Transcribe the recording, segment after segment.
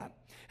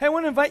Hey, I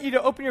want to invite you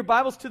to open your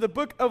Bibles to the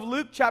book of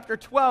Luke chapter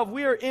 12.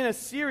 We are in a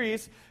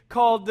series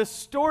called The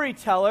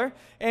Storyteller,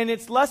 and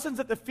it's lessons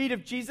at the feet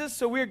of Jesus.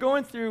 So we're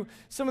going through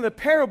some of the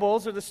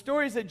parables or the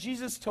stories that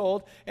Jesus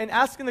told and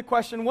asking the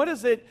question, what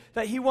is it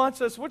that he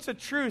wants us, what's the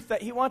truth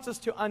that he wants us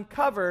to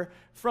uncover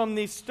from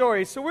these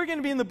stories? So we're going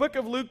to be in the book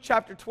of Luke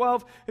chapter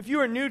 12. If you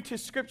are new to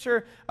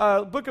Scripture,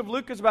 book of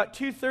Luke is about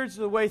 2/3 of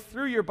the way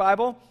through your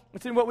Bible.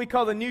 It's in what we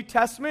call the New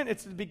Testament.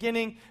 It's the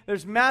beginning.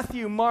 There's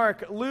Matthew,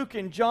 Mark, Luke,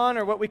 and John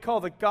are what we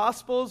call the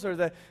Gospels or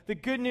the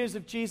good news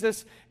of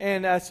Jesus.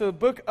 And so the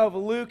book of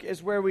Luke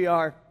is where we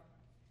are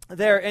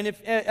there. And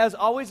if, as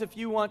always, if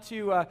you want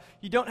to,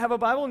 you don't have a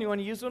Bible and you want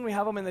to use one, we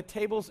have them in the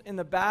tables in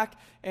the back.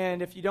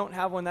 And if you don't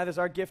have one, that is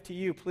our gift to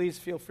you. Please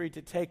feel free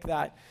to take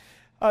that.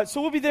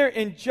 So we'll be there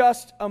in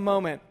just a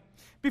moment.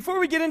 Before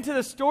we get into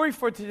the story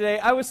for today,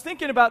 I was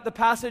thinking about the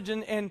passage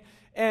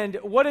and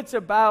what it's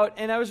about,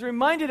 and I was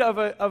reminded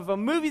of a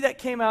movie that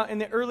came out in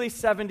the early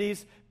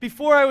 70s,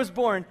 before I was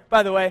born,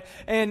 by the way.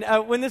 And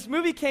when this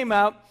movie came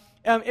out,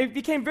 it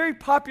became very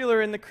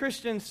popular in the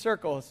Christian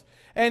circles.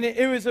 And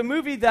it was a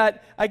movie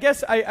that, I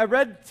guess, I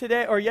read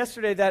today or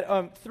yesterday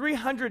that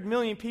 300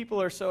 million people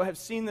or so have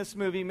seen this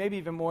movie, maybe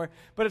even more,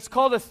 but it's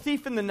called A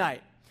Thief in the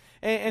Night.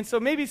 And so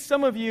maybe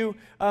some of you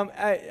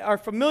are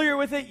familiar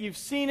with it. You've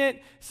seen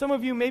it. Some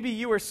of you, maybe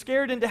you were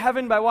scared into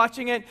heaven by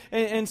watching it.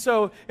 And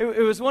so it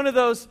was one of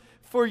those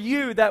for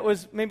you that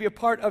was maybe a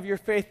part of your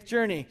faith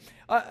journey.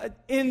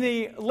 In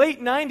the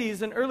late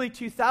 90s and early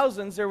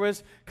 2000s, there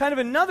was kind of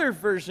another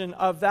version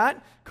of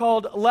that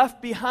called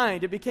Left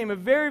Behind. It became a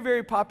very,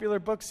 very popular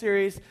book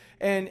series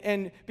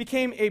and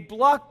became a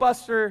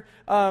blockbuster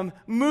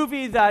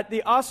movie that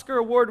the Oscar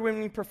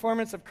award-winning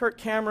performance of Kirk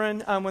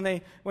Cameron, when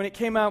it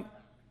came out.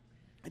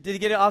 Did he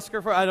get an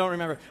Oscar for it? I don't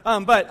remember.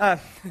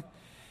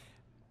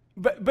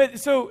 But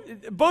so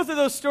both of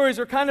those stories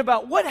are kind of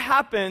about what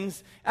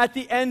happens at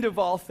the end of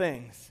all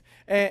things.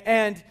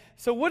 And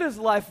so what is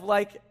life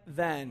like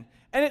then?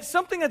 And it's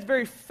something that's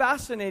very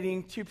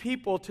fascinating to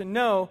people to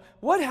know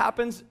what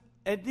happens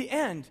at the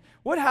end.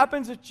 What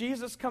happens if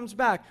Jesus comes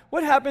back?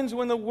 What happens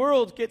when the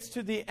world gets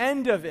to the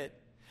end of it?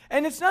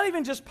 And it's not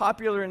even just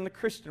popular in the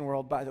Christian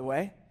world, by the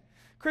way.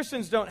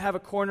 Christians don't have a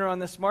corner on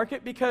this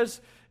market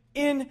because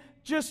in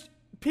just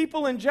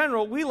people in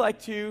general, we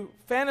like to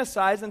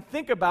fantasize and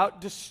think about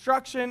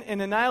destruction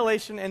and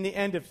annihilation and the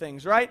end of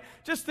things, right?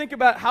 Just think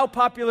about how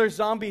popular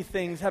zombie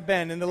things have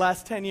been in the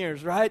last 10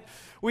 years, right?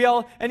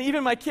 And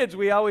even my kids,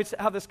 we always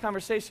have this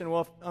conversation,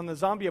 well, on the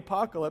zombie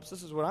apocalypse,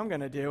 this is what I'm going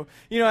to do.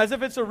 As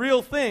if it's a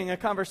real thing, a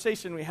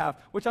conversation we have,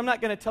 which I'm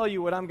not going to tell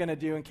you what I'm going to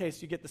do in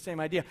case you get the same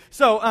idea.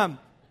 So,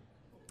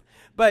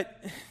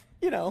 but,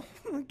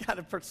 got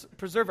to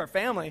preserve our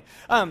family.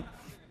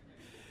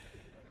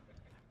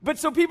 But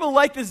so people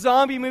like the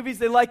zombie movies,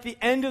 they like the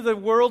end of the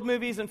world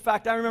movies. In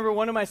fact, I remember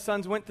one of my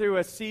sons went through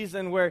a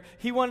season where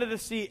he wanted to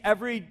see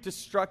every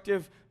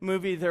destructive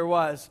movie there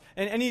was.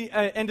 And any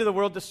end of the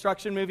world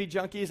destruction movie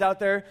junkies out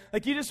there,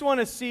 like you just want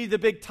to see the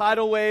big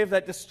tidal wave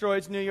that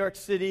destroys New York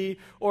City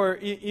or,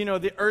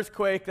 the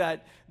earthquake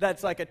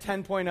that's like a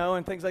 10.0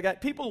 and things like that.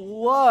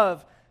 People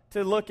love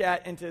to look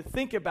at and to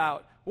think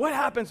about what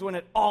happens when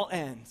it all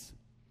ends.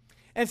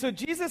 And so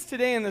Jesus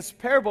today in this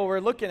parable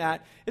we're looking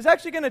at is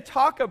actually going to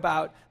talk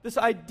about this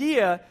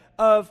idea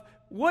of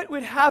what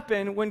would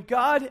happen when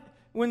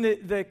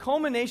the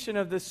culmination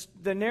of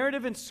the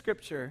narrative in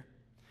Scripture,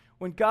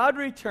 when God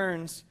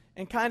returns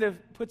and kind of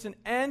puts an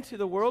end to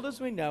the world as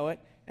we know it,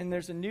 and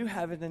there's a new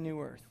heaven and a new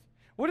earth.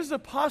 What is the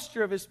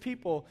posture of his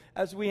people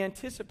as we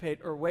anticipate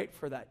or wait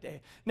for that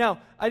day? Now,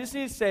 I just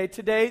need to say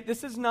today,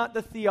 this is not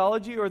the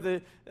theology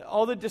or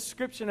all the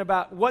description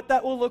about what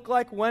that will look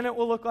like, when it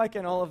will look like,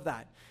 and all of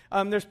that.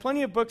 There's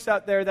plenty of books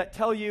out there that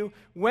tell you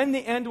when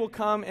the end will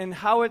come and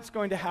how it's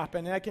going to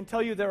happen. And I can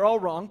tell you they're all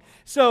wrong.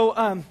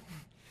 So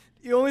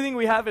the only thing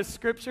we have is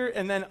Scripture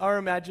and then our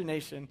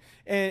imagination.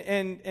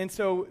 And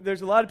so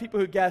there's a lot of people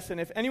who guess.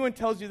 And if anyone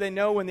tells you they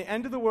know when the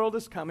end of the world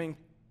is coming,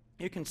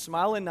 you can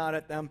smile and nod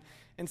at them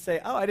and say,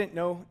 oh, I didn't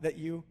know that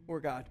you were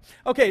God.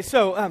 Okay,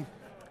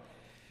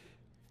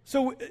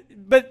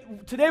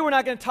 but today we're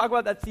not going to talk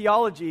about that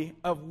theology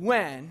of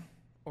when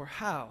or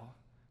how.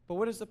 But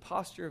what is the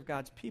posture of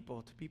God's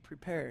people to be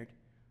prepared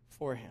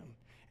for him?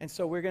 And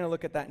so we're going to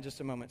look at that in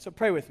just a moment. So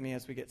pray with me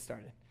as we get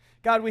started.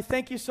 God, we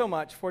thank you so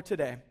much for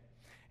today.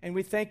 And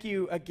we thank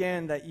you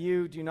again that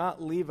you do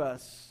not leave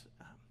us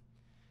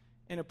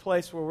in a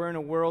place where we're in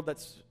a world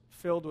that's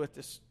filled with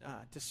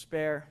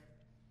despair.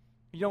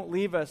 You don't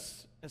leave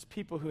us as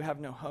people who have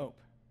no hope.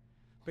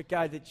 But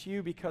God, that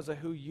you, because of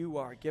who you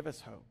are, give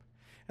us hope.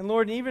 And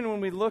Lord, even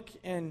when we look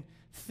and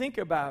think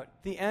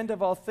about the end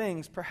of all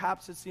things,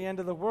 perhaps it's the end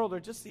of the world or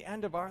just the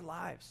end of our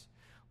lives.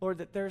 Lord,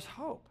 that there's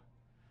hope,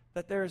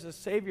 that there is a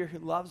Savior who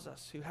loves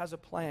us, who has a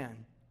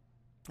plan,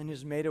 and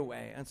who's made a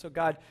way. And so,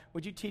 God,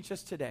 would you teach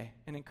us today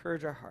and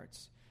encourage our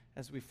hearts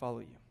as we follow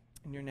you?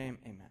 In your name,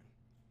 amen.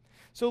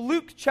 So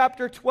Luke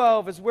chapter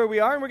 12 is where we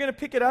are, and we're going to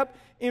pick it up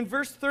in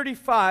verse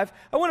 35.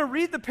 I want to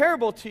read the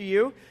parable to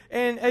you,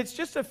 and it's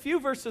just a few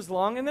verses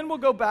long, and then we'll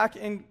go back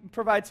and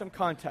provide some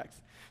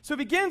context. So it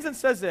begins and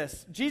says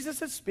this.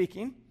 Jesus is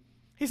speaking.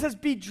 He says,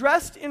 "Be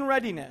dressed in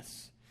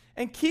readiness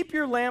and keep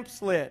your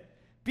lamps lit.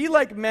 Be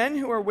like men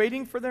who are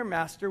waiting for their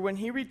master when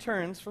he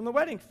returns from the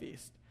wedding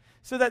feast,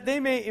 so that they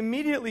may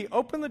immediately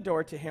open the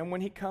door to him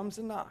when he comes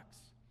and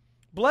knocks.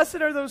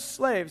 Blessed are those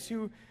slaves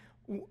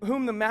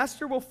whom the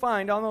master will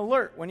find on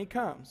alert when he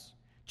comes.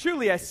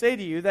 Truly I say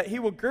to you that he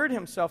will gird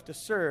himself to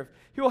serve.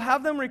 He will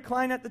have them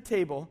recline at the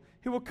table.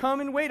 He will come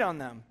and wait on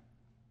them.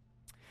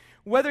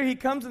 Whether he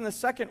comes in the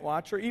second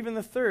watch or even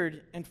the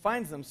third and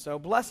finds them so,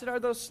 blessed are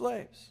those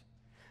slaves.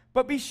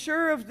 But be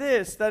sure of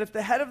this, that if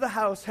the head of the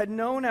house had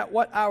known at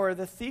what hour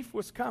the thief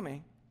was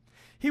coming,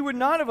 he would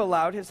not have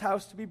allowed his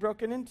house to be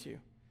broken into.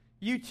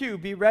 You too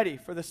be ready,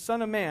 for the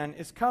Son of Man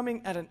is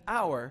coming at an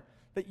hour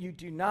that you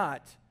do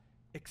not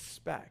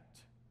expect."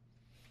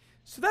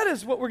 So that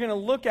is what we're going to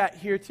look at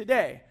here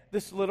today,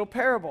 this little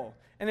parable.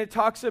 And it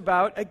talks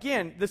about,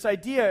 again, this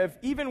idea of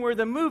even where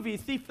the movie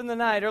Thief in the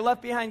Night or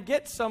Left Behind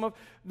gets some of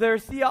their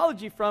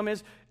theology from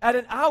is at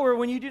an hour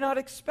when you do not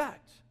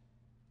expect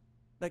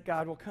that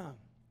God will come.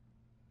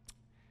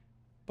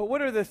 But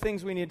what are the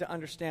things we need to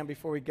understand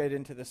before we get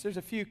into this? There's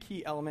a few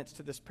key elements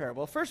to this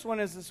parable. The first one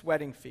is this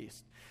wedding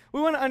feast.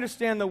 We want to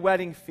understand the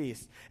wedding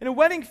feast. In a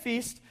wedding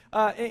feast,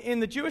 in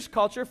the Jewish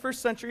culture,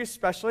 first century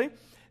especially,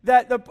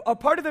 that a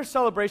part of their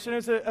celebration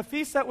is a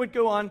feast that would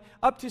go on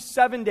up to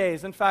 7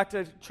 days. In fact,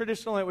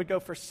 traditionally it would go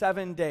for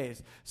 7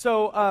 days.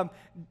 So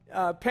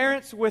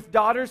parents with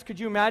daughters, could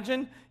you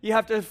imagine? You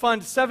have to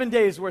fund 7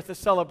 days worth of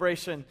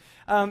celebration.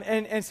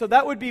 And so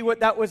that would be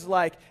what that was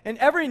like. And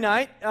every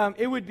night,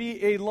 it would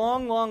be a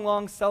long, long,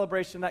 long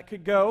celebration that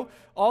could go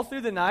all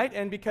through the night.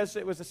 And because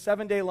it was a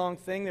 7-day long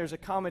thing, there's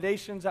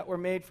accommodations that were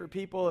made for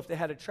people if they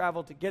had to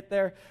travel to get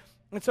there.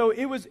 And so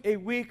it was a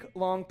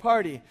week-long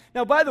party.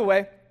 Now, by the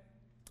way,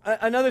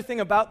 another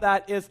thing about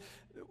that is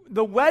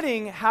the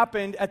wedding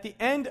happened at the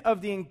end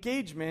of the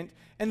engagement,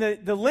 and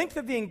the length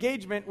of the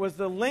engagement was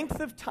the length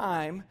of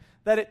time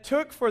that it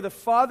took for the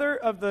father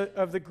of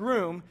the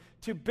groom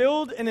to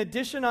build an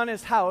addition on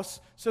his house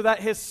so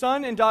that his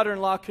son and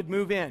daughter-in-law could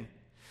move in.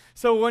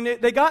 So when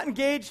they got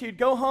engaged, he'd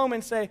go home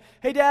and say,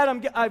 "Hey, Dad,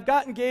 I've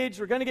got engaged.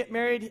 We're going to get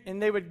married."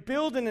 And they would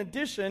build an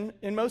addition,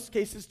 in most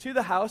cases, to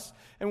the house.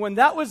 And when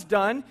that was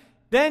done,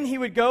 then he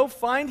would go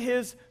find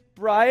his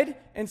bride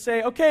and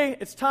say, "Okay,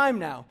 it's time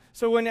now."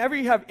 So whenever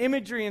you have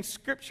imagery in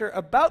Scripture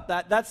about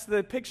that, that's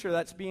the picture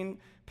that's being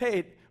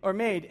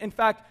made. In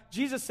fact,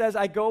 Jesus says,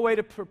 "I go away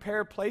to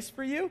prepare a place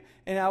for you,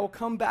 and I will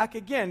come back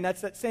again."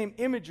 That's that same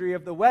imagery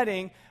of the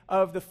wedding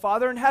of the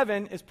Father in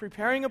heaven is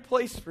preparing a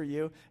place for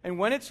you, and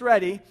when it's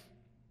ready,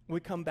 we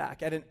come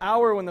back. At an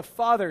hour when the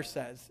Father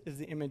says is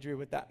the imagery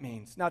what that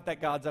means. Not that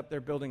God's up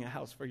there building a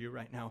house for you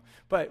right now,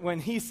 but when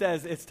he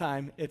says it's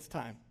time, it's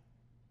time.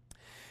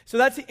 So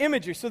that's the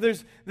imagery. So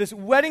there's this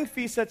wedding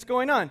feast that's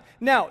going on.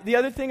 Now, the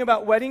other thing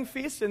about wedding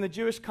feasts in the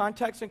Jewish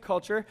context and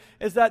culture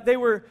is that they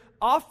were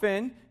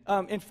often,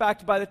 in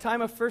fact, by the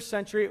time of first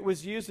century, it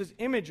was used as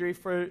imagery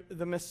for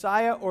the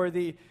Messiah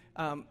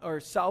or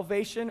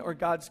salvation or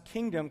God's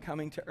kingdom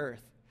coming to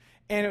earth.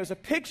 And it was a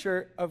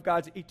picture of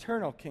God's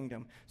eternal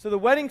kingdom. So the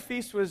wedding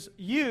feast was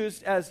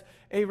used as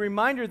a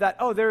reminder that,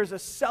 there is a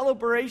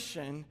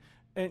celebration.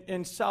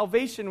 And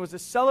salvation was a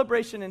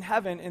celebration in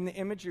heaven, and the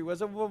imagery was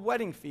of a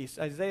wedding feast.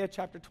 Isaiah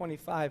chapter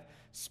 25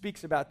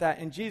 speaks about that,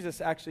 and Jesus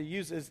actually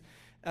uses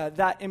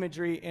that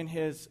imagery in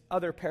his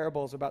other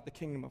parables about the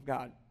kingdom of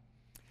God.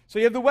 So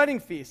you have the wedding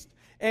feast.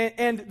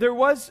 And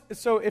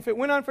so if it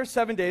went on for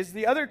 7 days,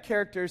 the other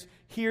characters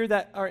here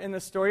that are in the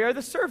story are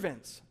the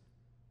servants.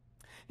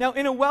 Now,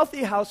 in a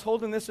wealthy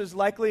household, and this is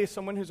likely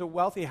someone who's a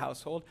wealthy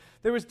household,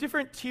 there was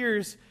different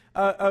tiers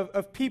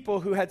of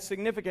people who had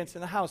significance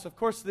in the house. Of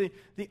course, the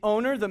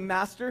owner, the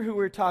master who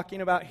we're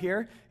talking about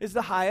here, is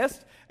the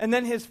highest. And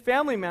then his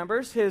family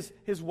members,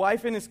 his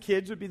wife and his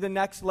kids would be the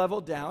next level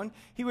down.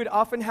 He would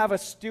often have a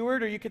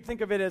steward, or you could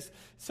think of it as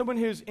someone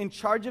who's in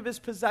charge of his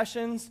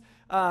possessions,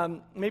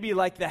 maybe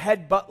like the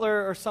head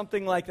butler or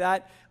something like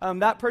that.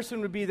 That person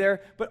would be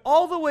there. But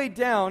all the way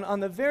down on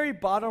the very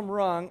bottom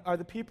rung are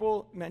the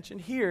people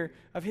mentioned here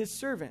of his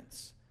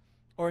servants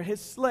or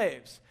his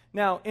slaves.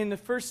 Now, in the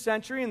first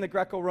century, in the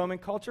Greco-Roman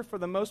culture, for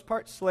the most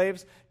part,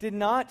 slaves did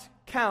not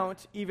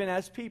count even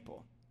as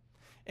people.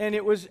 And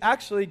it was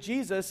actually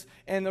Jesus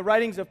and the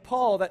writings of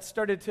Paul that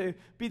started to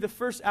be the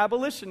first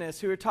abolitionists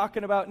who were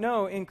talking about,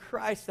 no, in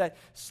Christ, that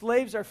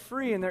slaves are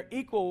free and they're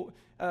equal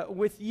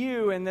with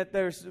you, and that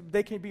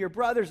they can be your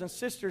brothers and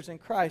sisters in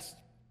Christ.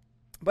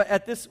 But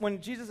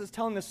when Jesus is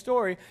telling this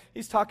story,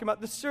 he's talking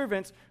about the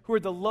servants who are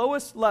the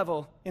lowest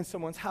level in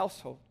someone's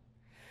household.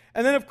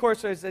 And then, of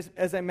course,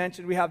 as I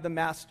mentioned, we have the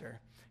master,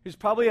 who's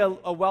probably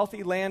a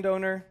wealthy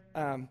landowner.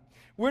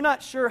 We're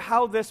not sure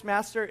how this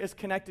master is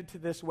connected to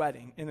this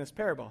wedding in this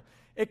parable.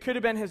 It could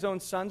have been his own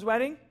son's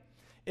wedding.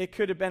 It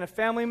could have been a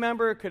family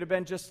member. It could have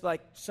been just like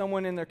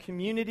someone in their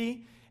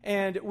community.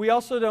 And we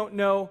also don't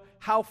know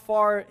how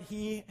far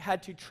he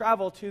had to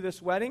travel to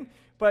this wedding.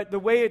 but the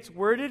way it's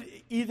worded,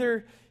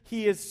 either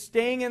he is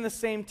staying in the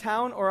same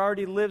town or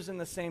already lives in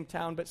the same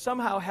town, but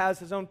somehow has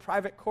his own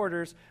private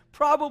quarters,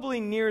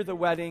 probably near the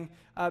wedding,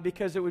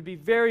 because it would be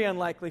very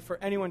unlikely for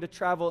anyone to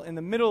travel in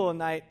the middle of the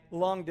night,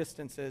 long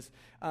distances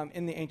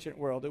in the ancient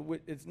world.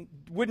 It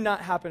would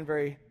not happen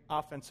very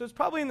often. So it's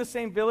probably in the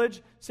same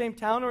village, same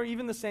town, or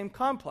even the same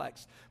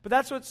complex. But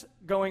that's what's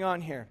going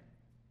on here.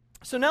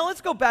 So now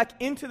let's go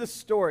back into the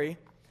story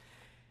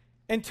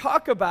and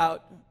talk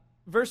about,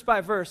 verse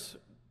by verse,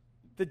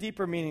 the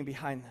deeper meaning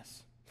behind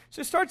this.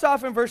 So it starts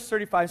off in verse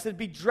 35. It says,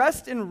 be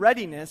dressed in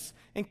readiness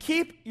and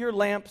keep your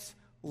lamps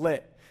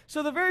lit.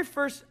 So the very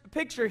first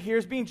picture here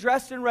is being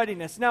dressed in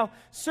readiness. Now,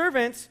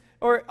 servants,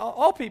 or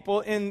all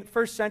people in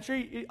first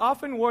century,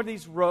 often wore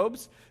these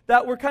robes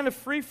that were kind of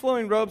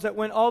free-flowing robes that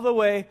went all the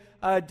way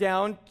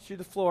down to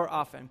the floor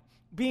often.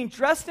 Being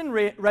dressed in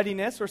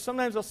readiness, or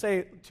sometimes they'll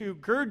say to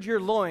gird your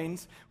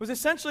loins, was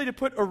essentially to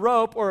put a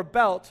rope or a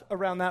belt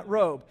around that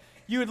robe.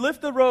 You would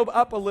lift the robe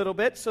up a little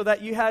bit so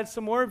that you had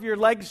some more of your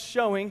legs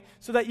showing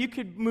so that you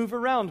could move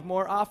around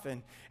more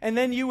often. And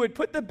then you would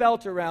put the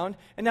belt around,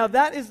 and now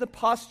that is the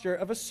posture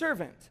of a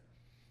servant.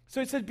 So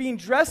it says being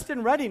dressed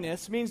in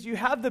readiness means you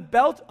have the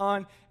belt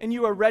on and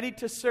you are ready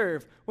to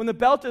serve. When the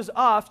belt is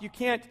off, you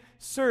can't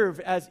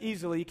serve as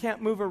easily. You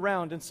can't move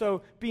around. And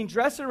so being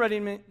dressed in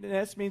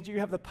readiness means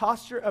you have the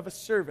posture of a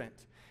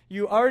servant.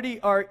 You already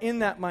are in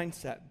that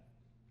mindset.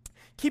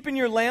 Keeping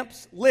your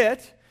lamps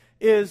lit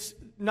is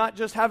not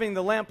just having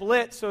the lamp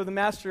lit so the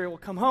master will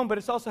come home, but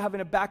it's also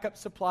having a backup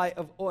supply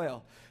of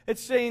oil.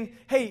 It's saying,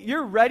 hey,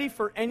 you're ready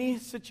for any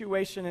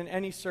situation and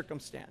any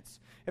circumstance.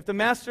 If the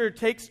master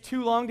takes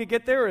too long to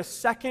get there, or a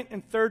second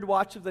and third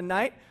watch of the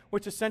night,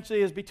 which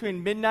essentially is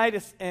between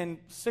midnight and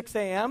 6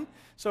 a.m.,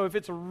 so if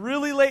it's a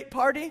really late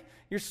party,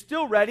 you're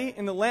still ready,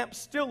 and the lamp's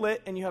still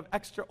lit, and you have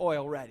extra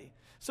oil ready.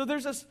 So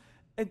there's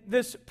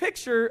this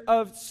picture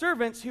of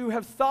servants who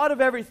have thought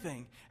of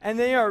everything, and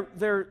they're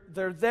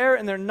there,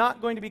 and they're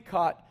not going to be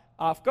caught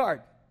off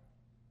guard.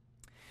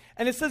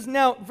 And it says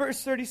now,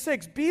 verse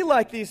 36, be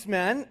like these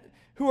men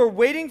who are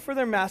waiting for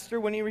their master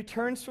when he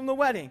returns from the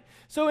wedding.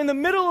 So in the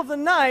middle of the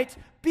night,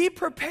 be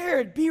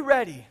prepared, be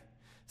ready.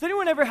 Does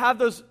anyone ever have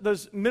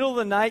those middle of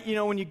the night,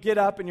 when you get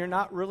up and you're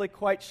not really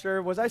quite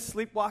sure, was I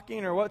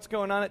sleepwalking or what's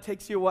going on? It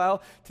takes you a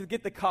while to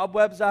get the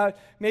cobwebs out.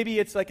 Maybe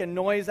it's like a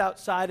noise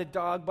outside, a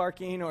dog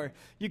barking, or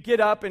you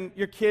get up and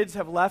your kids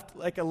have left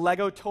like a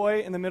Lego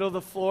toy in the middle of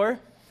the floor,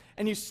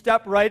 and you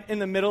step right in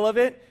the middle of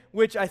it,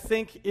 which I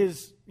think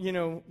is,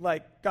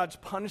 like God's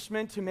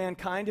punishment to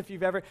mankind. If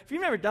you've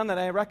never done that,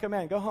 I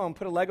recommend go home,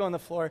 put a Lego on the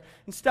floor,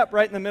 and step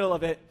right in the middle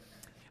of it.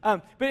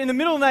 But in the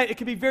middle of the night, it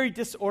can be very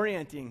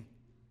disorienting.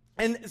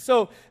 And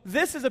so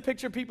this is a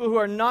picture of people who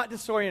are not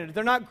disoriented.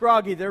 They're not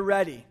groggy. They're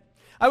ready.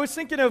 I was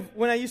thinking of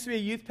when I used to be a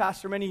youth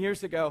pastor many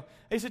years ago.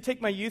 I used to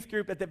take my youth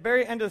group. At the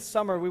very end of the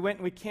summer, we went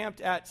and we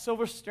camped at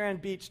Silver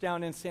Strand Beach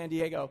down in San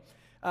Diego,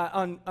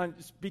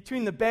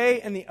 between the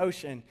bay and the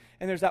ocean.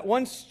 And there's that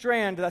one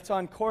strand that's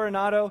on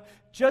Coronado,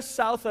 just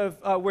south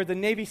of where the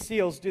Navy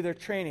SEALs do their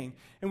training.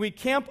 And we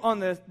camp on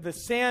the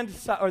sand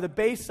or the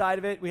bay side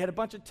of it. We had a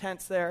bunch of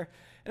tents there.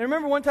 And I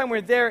remember one time we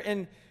were there,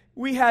 and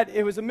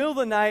it was the middle of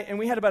the night, and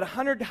we had about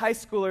 100 high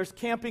schoolers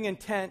camping in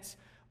tents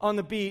on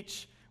the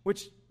beach,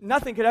 which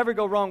nothing could ever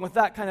go wrong with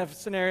that kind of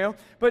scenario.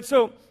 But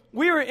so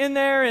we were in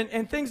there,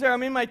 and things are,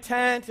 I'm in my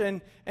tent,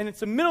 and it's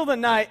the middle of the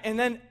night, and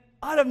then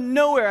out of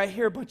nowhere, I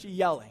hear a bunch of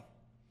yelling.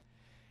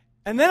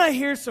 And then I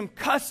hear some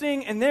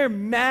cussing, and they're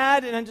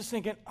mad, and I'm just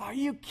thinking, are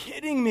you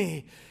kidding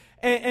me?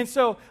 And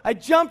so I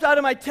jumped out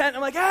of my tent, and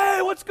I'm like,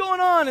 hey, what's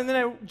going on? And then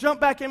I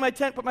jumped back in my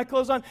tent, put my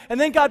clothes on,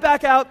 and then got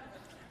back out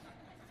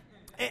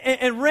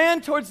and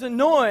ran towards the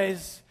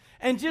noise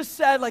and just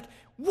said, like,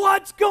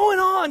 what's going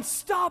on?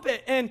 Stop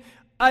it. And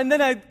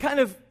then I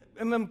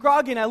I'm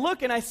groggy, and I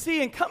look, and I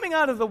see, and coming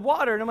out of the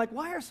water, and I'm like,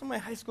 why are some of my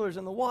high schoolers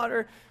in the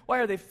water? Why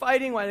are they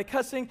fighting? Why are they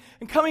cussing?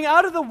 And coming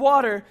out of the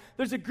water,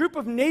 there's a group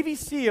of Navy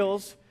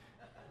SEALs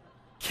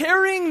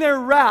carrying their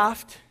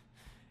raft,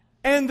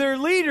 and their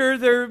leader,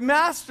 their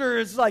master,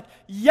 is like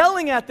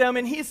yelling at them,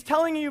 and he's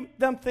telling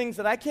them things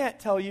that I can't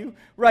tell you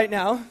right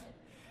now,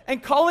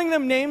 and calling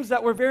them names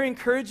that were very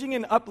encouraging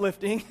and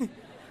uplifting.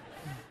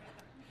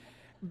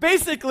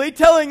 Basically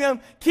telling them,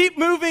 keep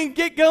moving,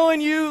 get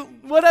going, you,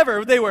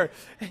 whatever they were.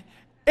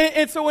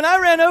 And so when I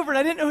ran over and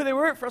I didn't know who they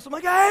were at first, I'm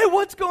like, hey,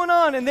 what's going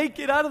on? And they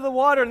get out of the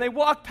water and they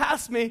walk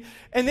past me,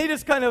 and they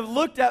just kind of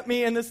looked at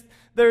me, and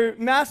their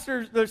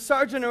master, their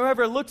sergeant or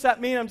whoever looks at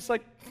me, and I'm just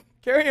like,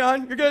 carry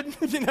on, you're good,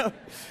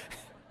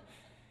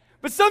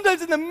 But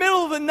sometimes in the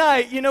middle of the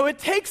night, it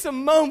takes a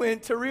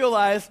moment to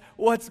realize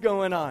what's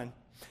going on.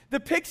 The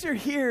picture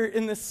here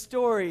in this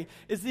story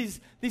is these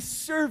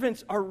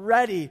servants are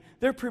ready.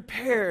 They're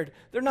prepared.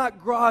 They're not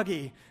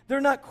groggy.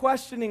 They're not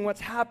questioning what's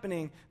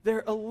happening.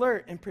 They're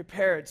alert and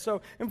prepared.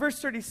 So in verse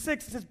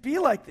 36, it says, be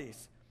like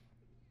these,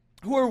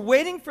 who are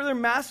waiting for their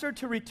master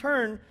to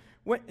return,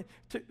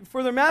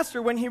 for their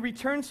master when he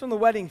returns from the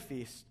wedding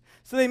feast,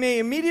 so they may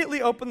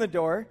immediately open the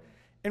door,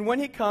 and when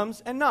he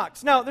comes and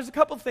knocks. Now, there's a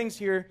couple things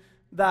here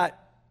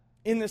that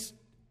in this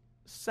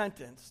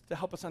sentence to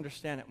help us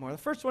understand it more. The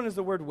first one is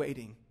the word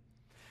waiting.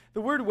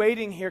 The word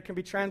waiting here can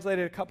be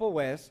translated a couple of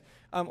ways,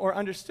 or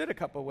understood a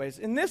couple of ways.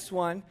 In this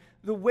one,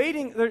 the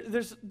waiting,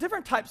 there's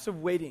different types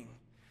of waiting.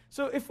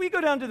 So if we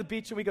go down to the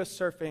beach and we go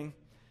surfing,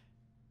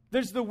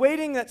 there's the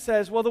waiting that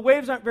says, well, the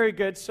waves aren't very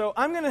good, so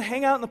I'm going to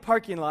hang out in the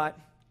parking lot,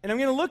 and I'm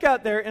going to look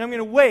out there, and I'm going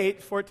to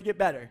wait for it to get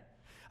better.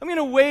 I'm going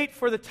to wait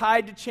for the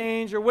tide to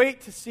change or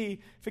wait to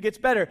see if it gets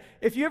better.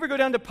 If you ever go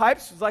down to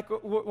Pipes, it's like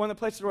one of the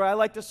places where I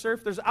like to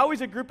surf, there's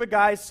always a group of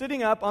guys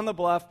sitting up on the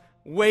bluff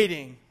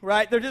waiting,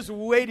 right? They're just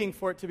waiting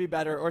for it to be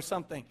better or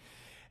something.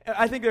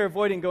 I think they're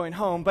avoiding going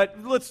home, but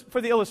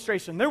for the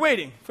illustration, they're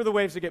waiting for the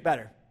waves to get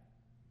better.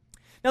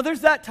 Now,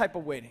 there's that type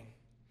of waiting.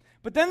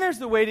 But then there's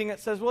the waiting that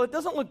says, well, it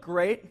doesn't look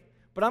great,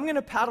 but I'm going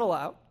to paddle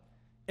out,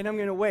 and I'm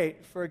going to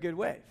wait for a good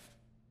wave.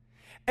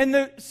 And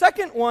the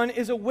second one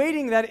is a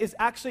waiting that is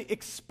actually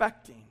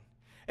expecting.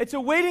 It's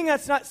a waiting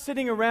that's not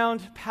sitting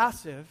around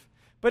passive,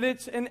 but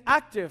it's an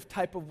active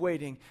type of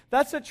waiting.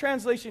 That's a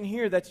translation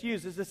here that's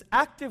used, is this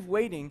active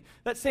waiting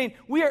that's saying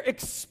we are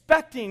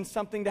expecting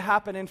something to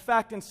happen. In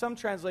fact, in some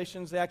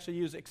translations, they actually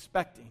use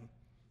expecting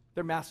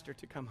their master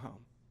to come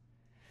home.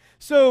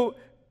 So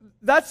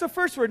that's the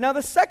first word. Now,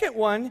 the second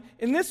one,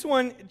 in this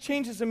one,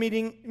 changes the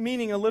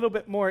meaning a little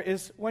bit more,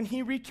 is when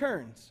he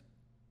returns.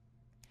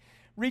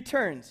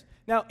 Returns.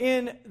 Now,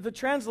 in the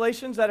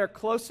translations that are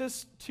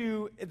closest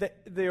to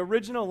the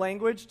original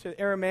language, to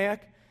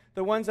Aramaic,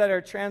 the ones that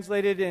are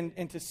translated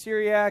into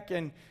Syriac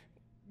and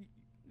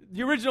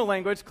the original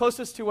language,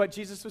 closest to what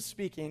Jesus was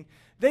speaking,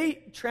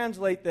 they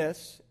translate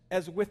this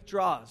as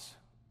withdraws,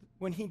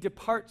 when he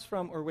departs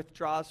from or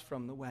withdraws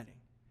from the wedding,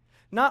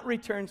 not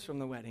returns from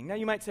the wedding. Now,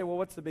 you might say, well,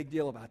 what's the big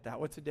deal about that?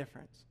 What's the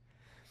difference?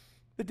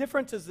 The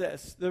difference is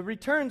this. The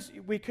returns,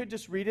 we could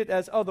just read it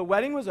as, oh, the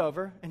wedding was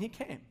over and he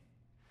came.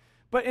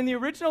 But in the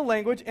original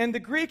language, and the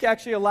Greek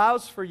actually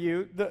allows for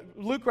you,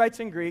 Luke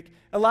writes in Greek,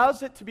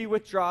 allows it to be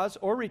withdraws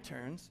or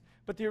returns,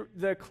 but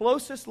the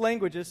closest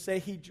languages say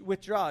he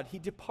withdrawed, he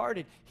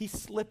departed, he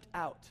slipped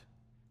out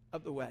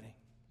of the wedding.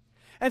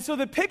 And so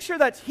the picture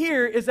that's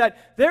here is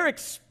that they're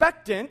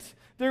expectant,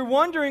 they're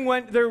wondering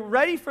when, they're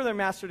ready for their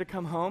master to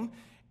come home,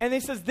 and they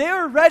says they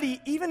are ready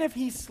even if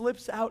he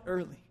slips out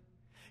early,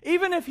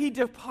 even if he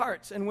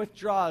departs and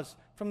withdraws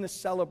from the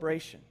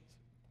celebration.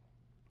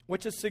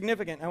 Which is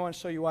significant. I want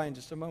to show you why in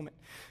just a moment.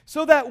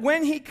 So that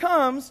when he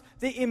comes,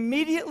 they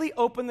immediately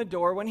open the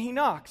door when he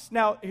knocks.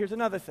 Now, here's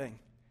another thing.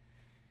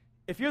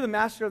 If you're the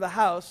master of the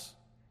house,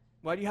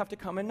 why do you have to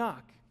come and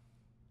knock?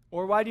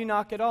 Or why do you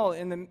knock at all?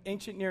 In the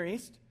ancient Near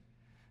East,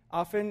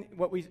 often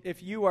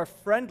if you are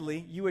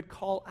friendly, you would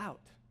call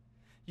out.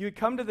 You would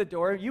come to the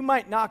door. You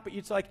might knock, but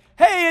you'd say, like,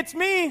 hey, it's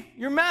me,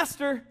 your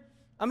master.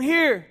 I'm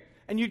here.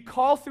 And you'd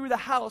call through the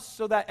house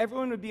so that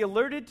everyone would be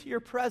alerted to your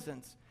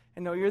presence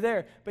and know you're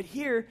there. But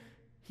here,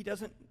 he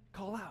doesn't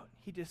call out.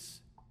 He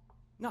just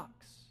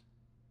knocks.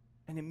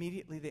 And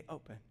immediately they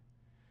open.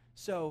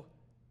 So,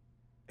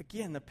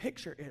 again, the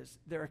picture is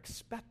they're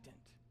expectant.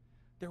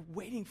 They're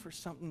waiting for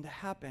something to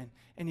happen.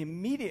 And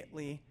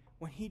immediately,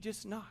 when he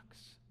just knocks,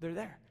 they're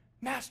there.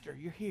 Master,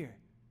 you're here.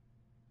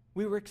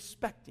 We were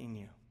expecting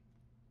you.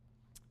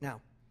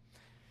 Now,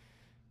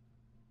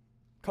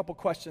 a couple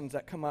questions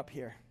that come up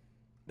here.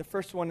 The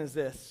first one is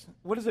this.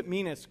 What does it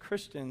mean as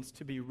Christians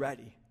to be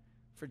ready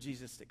for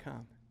Jesus to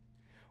come?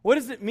 What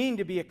does it mean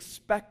to be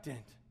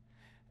expectant?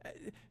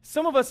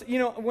 Some of us,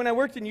 when I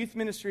worked in youth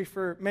ministry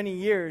for many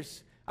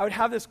years, I would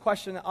have this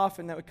question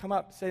often that would come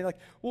up, say like,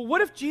 well,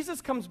 what if Jesus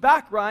comes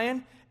back,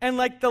 Ryan, and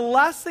like the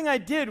last thing I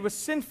did was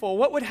sinful?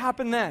 What would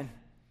happen then?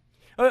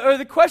 Or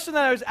the question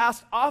that I was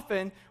asked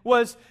often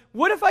was,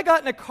 what if I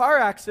got in a car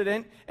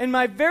accident and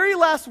my very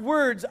last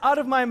words out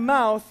of my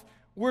mouth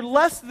were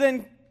less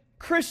than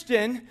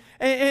Christian,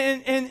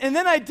 and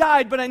then I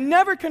died, but I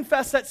never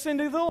confessed that sin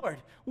to the Lord?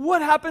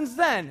 What happens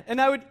then?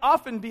 And I would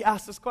often be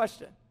asked this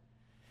question.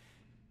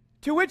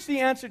 To which the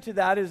answer to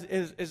that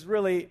is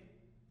really,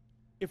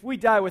 if we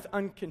die with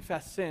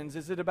unconfessed sins,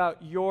 is it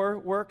about your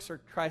works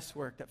or Christ's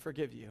work that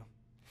forgive you?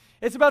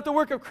 It's about the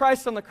work of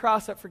Christ on the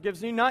cross that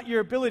forgives you, not your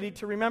ability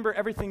to remember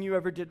everything you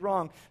ever did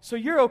wrong. So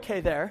you're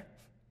okay there.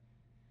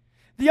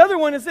 The other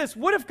one is this.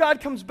 What if God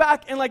comes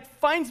back and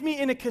finds me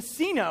in a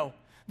casino?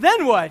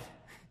 Then what?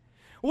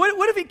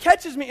 What if he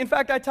catches me? In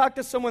fact, I talked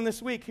to someone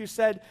this week who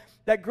said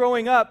that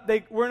growing up,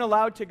 they weren't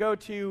allowed to go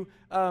to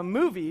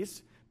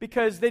movies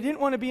because they didn't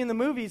want to be in the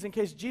movies in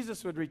case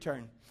Jesus would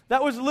return.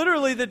 That was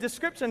literally the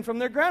description from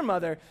their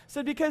grandmother.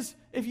 Said, because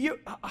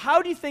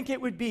how do you think it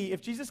would be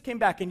if Jesus came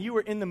back and you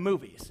were in the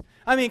movies?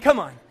 I mean, come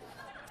on.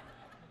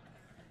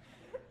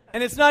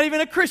 And it's not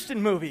even a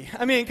Christian movie.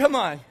 I mean, come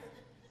on.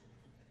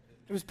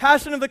 It was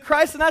Passion of the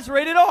Christ, and that's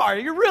rated R.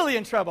 You're really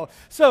in trouble.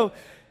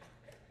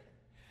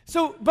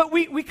 But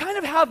we kind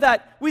of have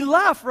that. We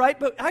laugh, right?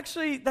 But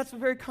actually, that's a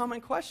very common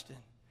question.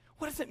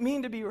 What does it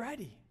mean to be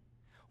ready?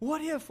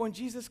 What if when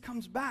Jesus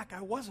comes back,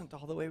 I wasn't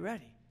all the way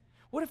ready?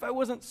 What if I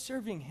wasn't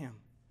serving him?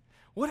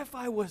 What if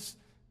I was,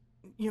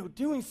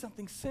 doing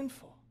something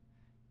sinful?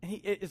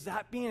 And is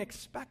that being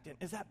expectant?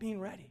 Is that being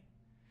ready?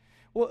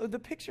 Well, the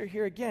picture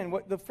here again,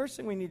 the first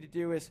thing we need to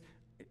do is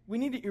we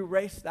need to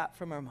erase that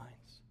from our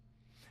minds.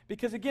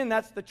 Because again,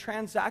 that's the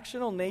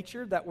transactional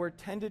nature that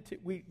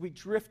we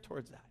drift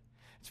towards that.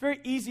 It's very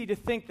easy to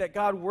think that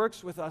God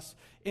works with us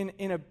in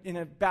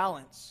a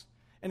balance.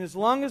 And as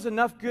long as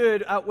enough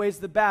good outweighs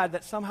the bad,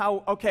 that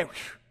somehow, okay,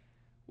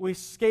 we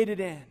skated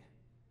in.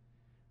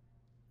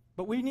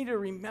 But we need to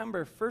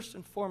remember, first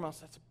and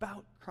foremost, that's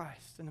about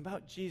Christ and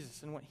about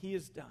Jesus and what he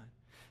has done.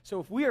 So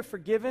if we are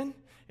forgiven,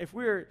 if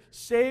we are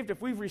saved,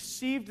 if we've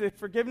received the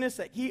forgiveness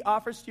that he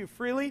offers to you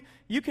freely,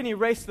 you can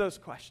erase those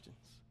questions.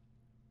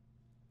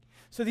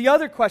 So the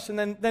other question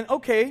then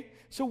okay,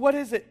 so what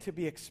is it to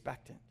be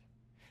expectant?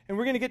 And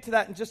we're going to get to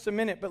that in just a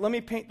minute, but let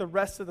me paint the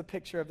rest of the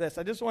picture of this.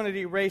 I just wanted to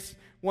erase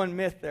one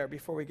myth there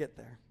before we get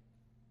there.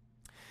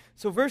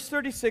 So verse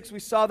 36, we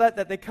saw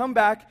that they come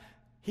back,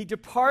 he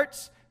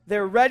departs,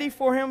 they're ready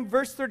for him.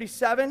 Verse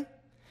 37,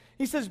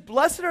 he says,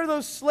 "Blessed are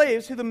those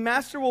slaves who the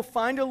master will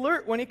find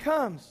alert when he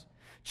comes.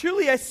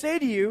 Truly I say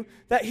to you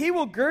that he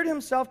will gird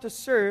himself to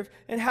serve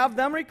and have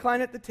them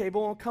recline at the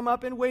table and will come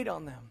up and wait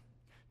on them."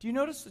 Do you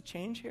notice the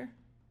change here?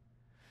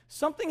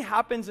 Something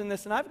happens in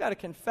this, and I've got to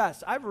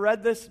confess, I've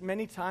read this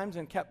many times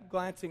and kept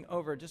glancing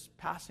over, just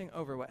passing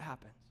over what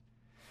happens.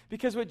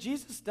 Because what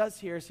Jesus does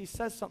here is he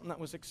says something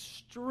that was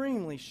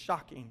extremely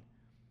shocking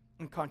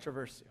and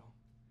controversial.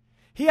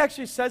 He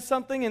actually says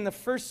something in the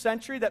first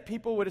century that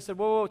people would have said,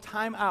 whoa,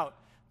 time out.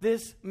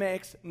 This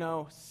makes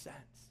no sense.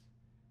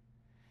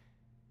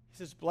 He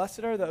says,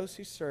 "Blessed are those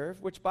who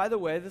serve," which, by the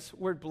way, this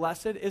word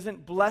blessed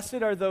isn't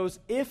blessed are those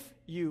if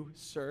you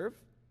serve.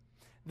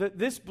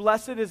 This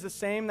blessed is the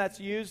same that's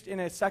used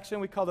in a section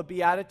we call the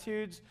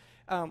Beatitudes,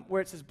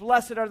 where it says,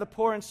 "Blessed are the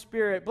poor in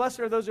spirit. Blessed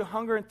are those who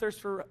hunger and thirst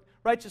for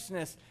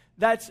righteousness."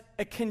 That's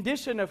a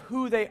condition of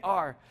who they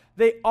are.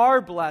 They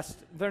are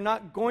blessed. They're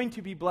not going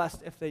to be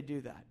blessed if they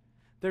do that.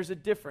 There's a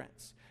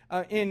difference.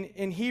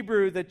 In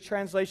Hebrew, the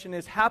translation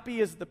is, "Happy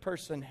is the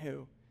person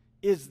who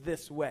is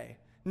this way."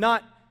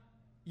 Not,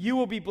 "You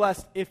will be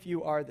blessed if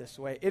you are this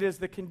way." It is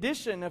the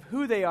condition of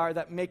who they are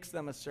that makes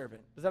them a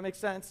servant. Does that make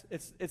sense?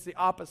 It's the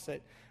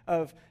opposite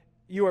of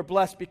 "you are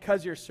blessed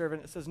because you're a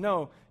servant." It says,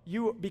 no,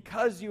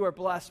 because you are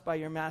blessed by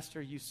your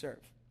master, you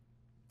serve.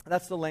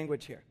 That's the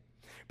language here.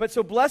 But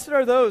so blessed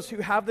are those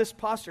who have this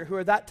posture, who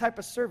are that type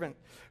of servant,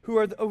 who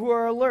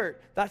are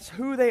alert. That's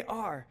who they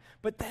are.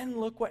 But then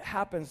look what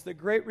happens, the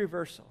great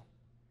reversal.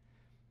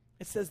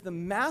 It says the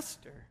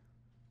master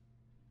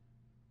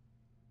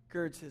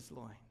girds his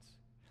loins.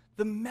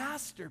 The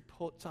master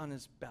puts on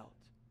his belt.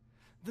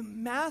 The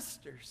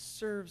master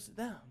serves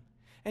them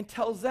and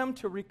tells them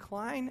to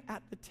recline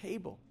at the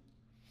table.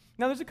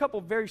 Now, there's a couple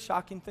of very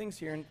shocking things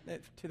here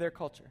to their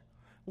culture.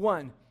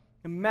 One,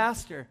 the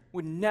master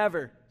would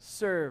never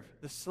serve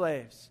the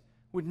slaves.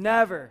 Would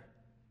never.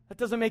 That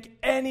doesn't make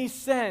any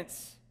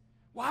sense.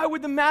 Why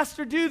would the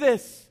master do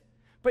this?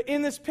 But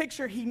in this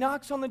picture, he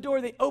knocks on the door,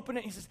 they open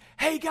it, and he says,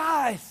 "Hey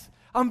guys,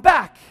 I'm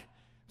back.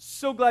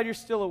 So glad you're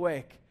still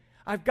awake.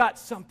 I've got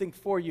something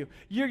for you.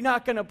 You're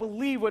not going to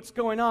believe what's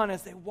going on,"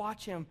 as they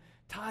watch him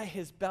tie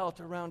his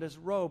belt around his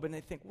robe, and they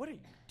think, "What are you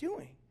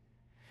doing?"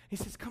 He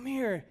says, "Come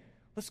here.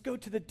 Let's go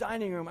to the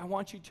dining room. I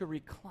want you to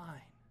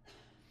recline."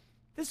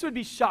 This would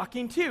be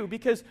shocking too,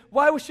 because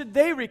why should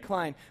they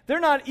recline? They're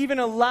not even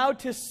allowed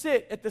to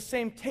sit at the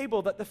same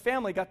table that the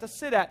family got to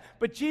sit at.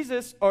 But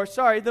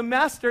the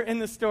master in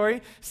the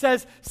story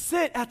says,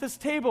 "Sit at this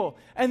table."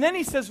 And then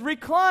he says,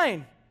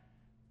 "Recline."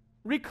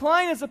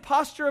 Recline is a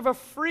posture of a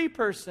free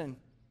person.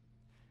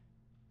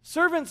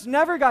 Servants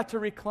never got to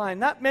recline.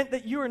 That meant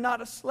that you were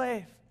not a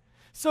slave.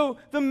 So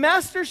the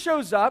master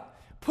shows up,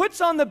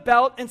 puts on the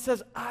belt, and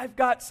says, "I've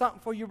got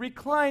something for you.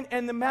 Recline."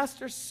 And the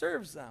master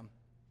serves them.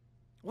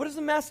 What does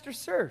the master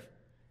serve?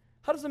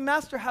 How does the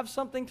master have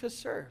something to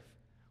serve?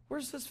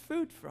 Where's this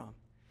food from?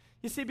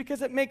 You see,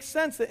 because it makes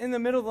sense that in the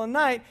middle of the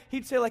night,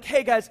 he'd say like,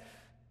 "Hey guys,"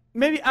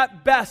 maybe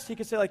at best he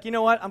could say like, "You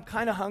know what, I'm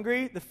kind of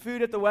hungry. The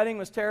food at the wedding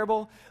was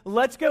terrible.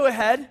 Let's go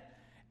ahead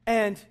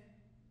and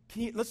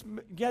you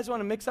guys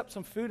want to mix up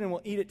some food and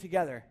we'll eat it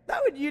together."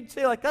 You'd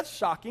say like, that's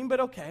shocking, but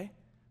okay.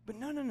 But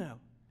no.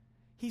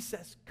 He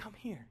says, "Come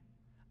here.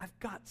 I've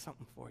got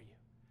something for you.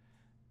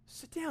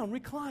 Sit down,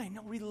 recline,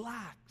 no,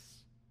 relax.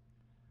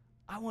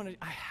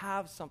 I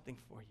have something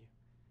for you."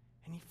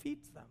 And he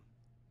feeds them.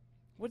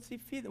 What does he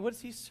feed them? What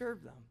does he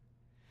serve them?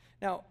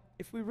 Now,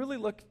 if we really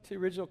look to the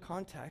original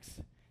context,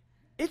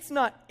 it's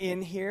not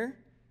in here,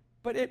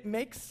 but it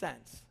makes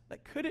sense.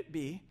 That could it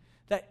be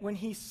that when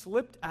he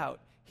slipped out,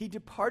 he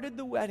departed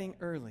the wedding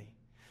early,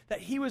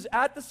 that he was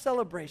at the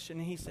celebration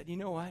and he said, "You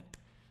know what?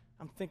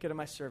 I'm thinking of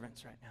my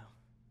servants right now.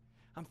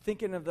 I'm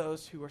thinking of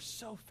those who are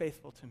so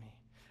faithful to me.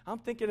 I'm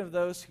thinking of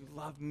those who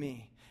love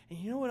me. And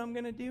you know what I'm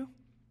going to do?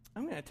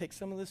 I'm going to take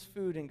some of this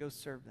food and go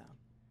serve them."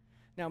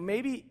 Now,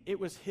 maybe it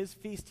was his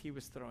feast he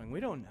was throwing.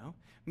 We don't know.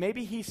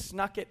 Maybe he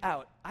snuck it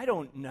out. I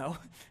don't know.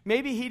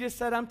 Maybe he just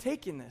said, "I'm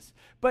taking this."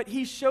 But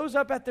he shows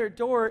up at their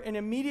door and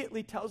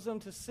immediately tells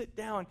them to sit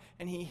down,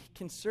 and he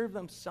can serve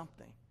them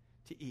something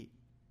to eat.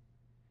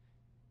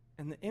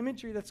 And the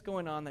imagery that's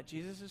going on that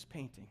Jesus is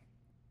painting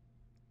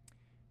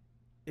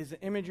is an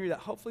imagery that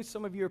hopefully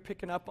some of you are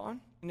picking up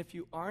on. And if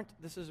you aren't,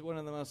 this is one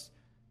of the most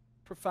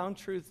profound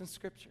truths in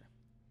Scripture.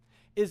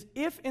 Is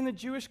if in the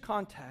Jewish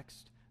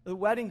context, the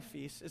wedding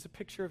feast is a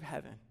picture of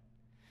heaven,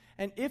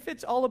 and if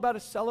it's all about a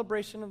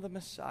celebration of the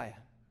Messiah,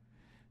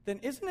 then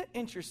isn't it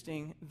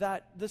interesting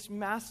that this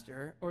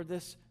master or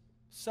this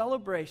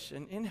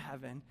celebration in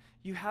heaven,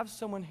 you have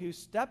someone who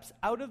steps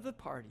out of the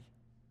party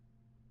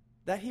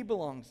that he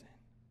belongs in.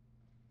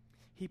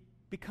 He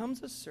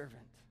becomes a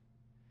servant,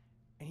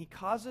 and he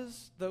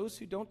causes those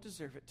who don't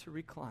deserve it to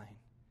recline,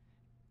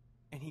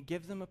 and he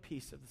gives them a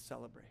piece of the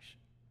celebration.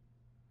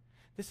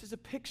 This is a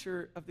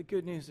picture of the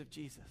good news of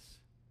Jesus.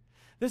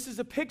 This is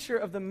a picture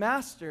of the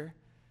master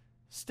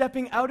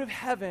stepping out of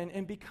heaven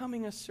and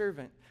becoming a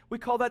servant. We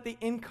call that the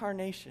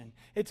incarnation.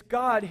 It's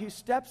God who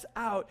steps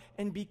out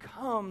and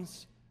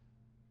becomes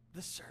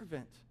the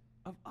servant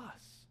of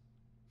us.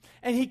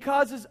 And he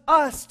causes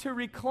us to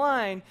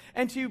recline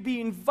and to be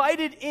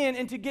invited in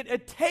and to get a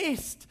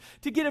taste,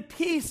 to get a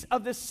piece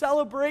of the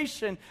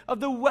celebration of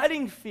the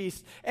wedding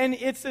feast. And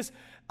it's this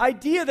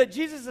idea that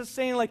Jesus is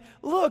saying, like,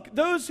 look,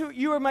 those who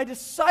you are my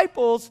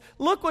disciples,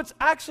 look what's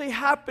actually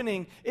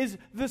happening is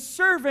the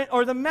servant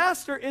or the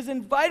master is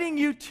inviting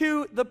you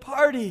to the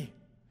party.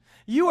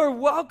 You are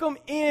welcome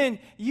in.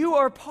 You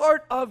are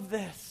part of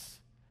this.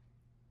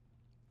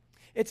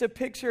 It's a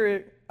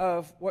picture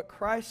of what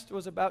Christ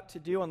was about to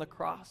do on the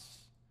cross.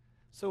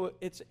 So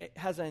it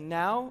has a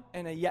now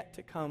and a yet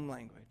to come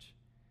language.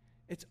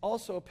 It's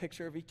also a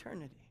picture of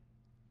eternity.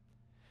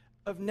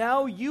 Of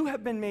now you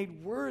have been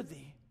made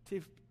worthy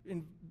to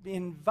be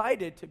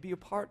invited to be a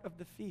part of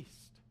the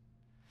feast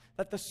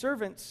that the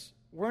servants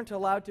weren't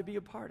allowed to be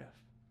a part of.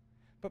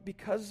 But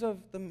because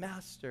of the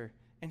master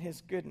and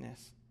his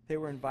goodness, they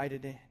were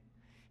invited in.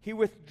 He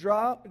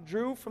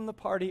withdrew from the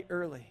party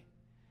early,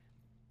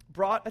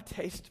 brought a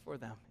taste for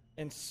them,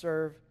 and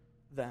served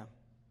them.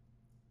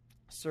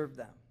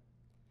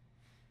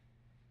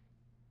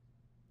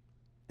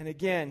 And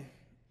again,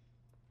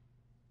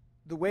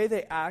 the way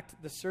the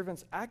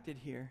servants acted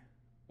here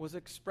was an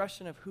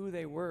expression of who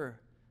they were,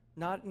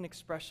 not an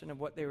expression of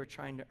what they were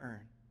trying to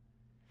earn.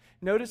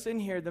 Notice in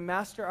here, the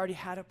master already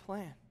had a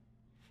plan.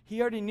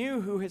 He already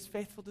knew who his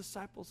faithful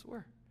disciples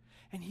were,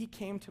 and he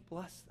came to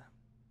bless them.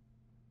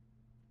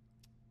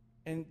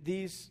 And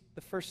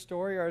the first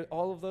story, are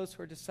all of those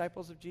who are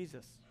disciples of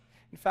Jesus.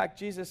 In fact,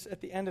 Jesus at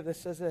the end of this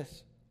says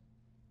this,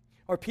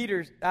 or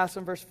Peter asks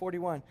in verse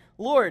 41,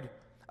 Lord,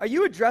 are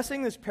you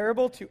addressing this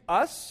parable to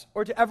us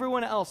or to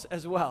everyone else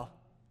as well?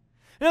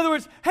 In other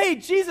words, hey,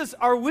 Jesus,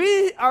 are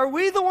we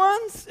the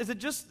ones? Is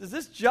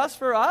this just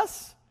for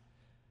us?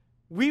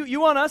 You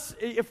want us,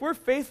 if we're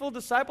faithful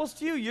disciples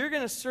to you, you're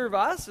going to serve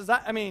us?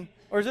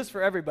 Or is this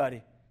for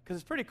everybody? Because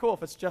it's pretty cool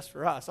if it's just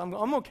for us.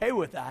 I'm okay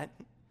with that.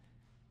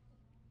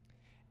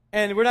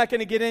 And we're not going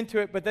to get into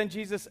it, but then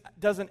Jesus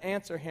doesn't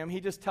answer him.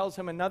 He just tells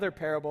him another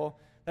parable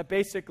that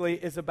basically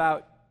is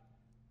about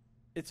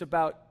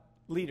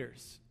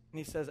leaders. And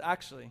he says,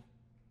 actually,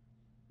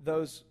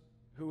 those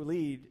who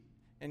lead,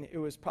 and it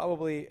was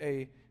probably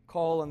a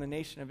call on the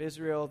nation of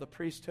Israel, the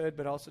priesthood,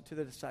 but also to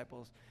the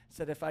disciples,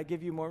 said, if I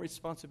give you more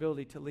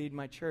responsibility to lead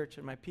my church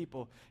and my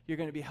people, you're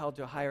going to be held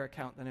to a higher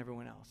account than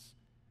everyone else.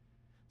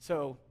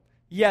 So,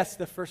 yes,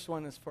 the first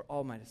one is for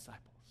all my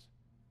disciples.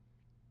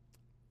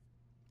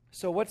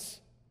 So what's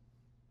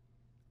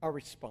our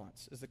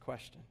response is the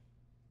question.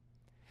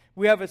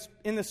 We have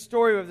in the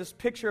story of this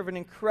picture of an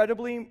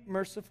incredibly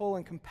merciful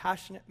and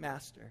compassionate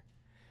master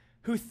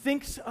who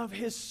thinks of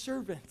his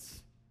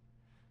servants,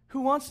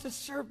 who wants to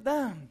serve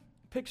them.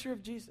 A picture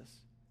of Jesus.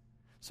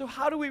 So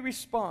how do we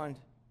respond?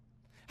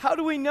 How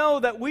do we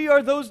know that we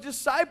are those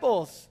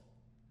disciples?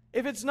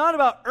 If it's not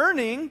about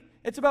earning,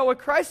 it's about what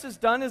Christ has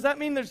done, does that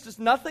mean there's just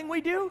nothing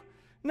we do?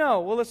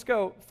 No. Well, let's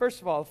go.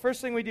 First of all, the first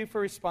thing we do for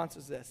response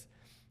is this.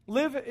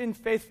 Live in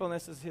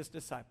faithfulness as his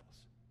disciples.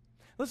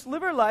 Let's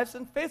live our lives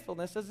in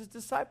faithfulness as his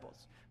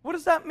disciples. What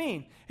does that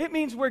mean? It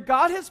means where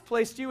God has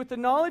placed you with the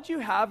knowledge you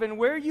have and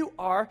where you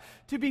are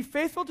to be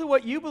faithful to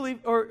what you believe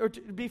or to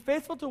be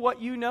faithful to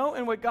what you know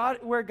and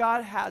where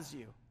God has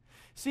you.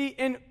 See,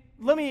 and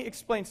let me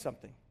explain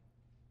something.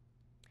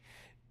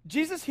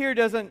 Jesus here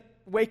doesn't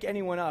wake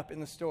anyone up in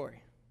the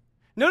story.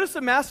 Notice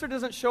the master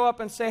doesn't show up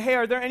and say, hey,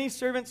 are there any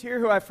servants here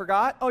who I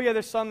forgot? Oh yeah,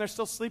 there's some. They're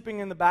still sleeping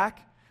in the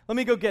back. Let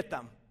me go get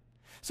them.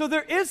 So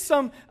there is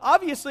some,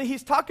 obviously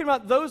he's talking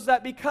about those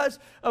that because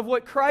of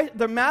what Christ,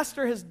 the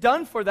master has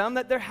done for them,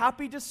 that they're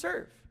happy to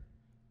serve.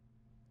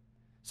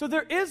 So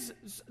there is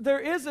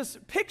this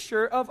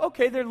picture of,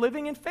 okay, they're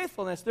living in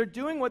faithfulness. They're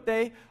doing what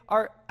they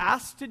are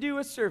asked to do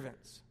as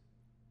servants.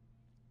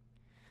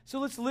 So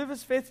let's live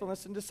as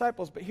faithfulness and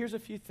disciples. But here's a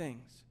few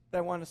things that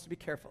I want us to be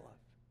careful of.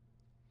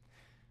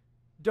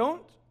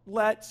 Don't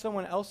let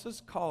someone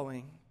else's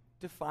calling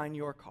define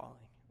your calling.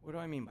 What do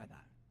I mean by that?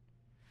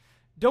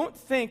 Don't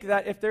think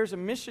that if there's a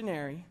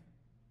missionary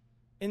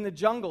in the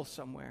jungle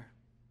somewhere,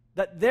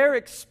 that they're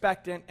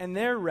expectant and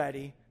they're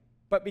ready,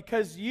 but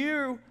because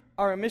you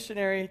are a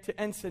missionary to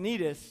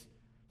Encinitas,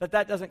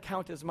 that doesn't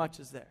count as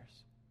much as theirs.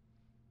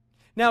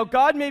 Now,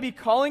 God may be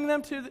calling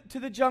them to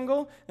the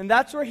jungle, and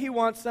that's where he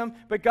wants them,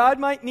 but God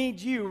might need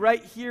you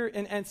right here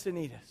in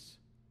Encinitas.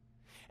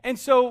 And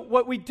so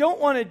what we don't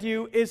want to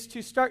do is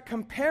to start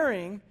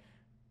comparing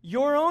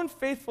your own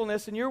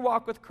faithfulness and your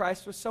walk with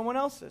Christ with someone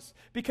else's.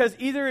 Because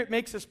either it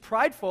makes us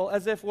prideful,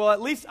 as if, well, at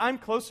least I'm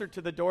closer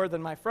to the door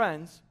than my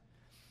friends.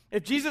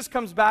 If Jesus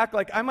comes back,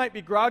 like, I might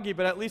be groggy,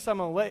 but at least I'm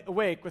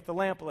awake with the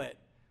lamp lit.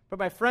 But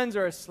my friends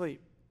are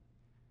asleep.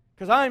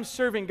 Because I'm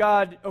serving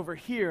God over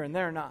here and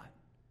they're not.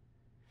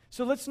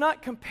 So let's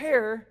not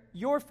compare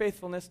your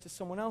faithfulness to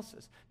someone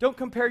else's. Don't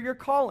compare your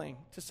calling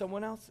to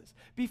someone else's.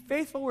 Be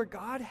faithful where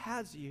God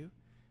has you,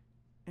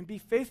 and be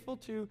faithful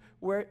to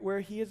where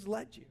he has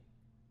led you.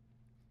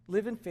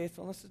 Live in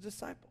faithfulness as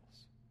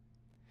disciples.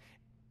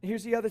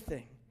 Here's the other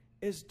thing,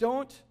 is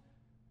don't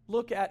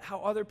look at how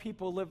other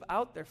people live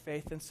out their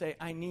faith and say,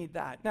 I need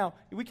that. Now,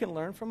 we can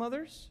learn from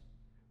others.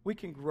 We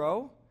can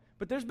grow.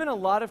 But there's been a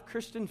lot of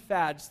Christian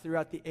fads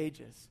throughout the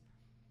ages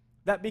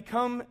that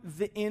become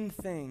the in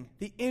thing,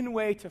 the in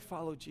way to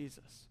follow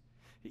Jesus.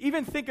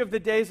 Even think of the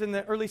days in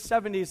the early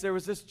 70s, there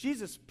was this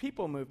Jesus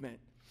people movement.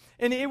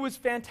 And it was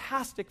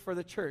fantastic for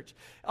the church.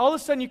 All of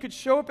a sudden, you could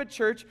show up at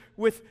church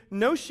with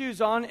no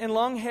shoes on and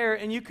long hair,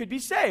 and you could be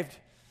saved.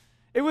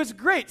 It was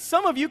great.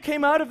 Some of you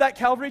came out of that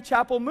Calvary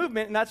Chapel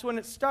movement, and that's when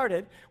it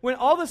started, when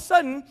all of a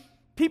sudden,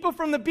 people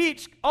from the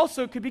beach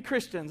also could be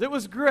Christians. It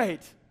was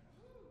great.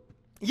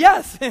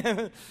 Yes.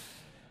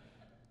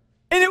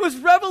 And it was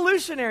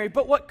revolutionary,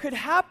 but what could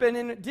happen,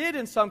 and it did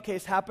in some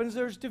case happen, is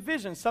there's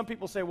division. Some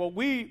people say, well,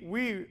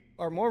 we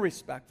are more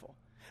respectful.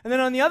 And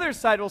then on the other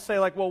side, we'll say,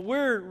 like, well,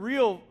 we're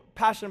real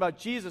passionate about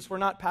Jesus. We're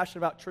not passionate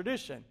about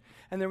tradition.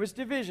 And there was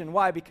division.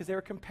 Why? Because they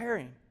were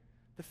comparing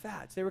the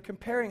fads. They were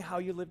comparing how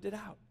you lived it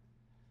out.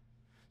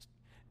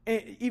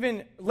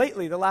 Even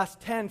lately, the last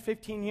 10,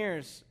 15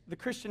 years, the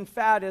Christian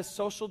fad is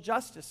social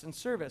justice and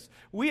service.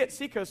 We at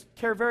Seacoast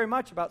care very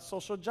much about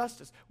social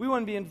justice. We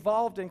want to be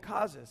involved in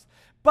causes.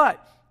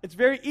 But it's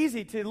very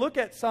easy to look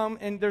at some,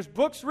 and there's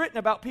books written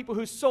about people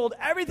who sold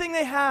everything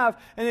they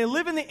have, and they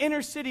live in the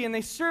inner city, and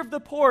they serve the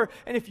poor.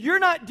 And if you're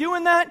not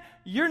doing that,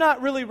 you're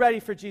not really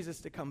ready for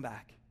Jesus to come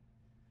back.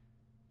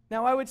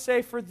 Now, I would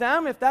say for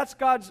them, if that's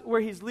God's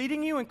where he's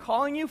leading you and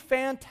calling you,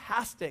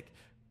 fantastic.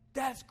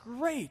 That's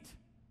great.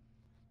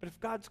 But if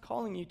God's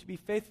calling you to be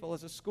faithful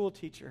as a school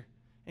teacher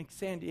in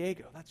San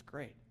Diego, that's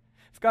great.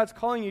 If God's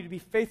calling you to be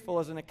faithful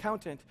as an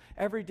accountant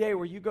every day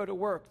where you go to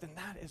work, then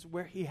that is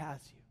where he has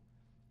you.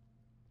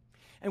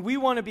 And we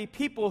want to be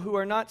people who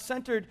are not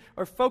centered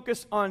or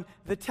focused on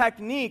the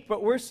technique,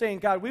 but we're saying,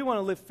 God, we want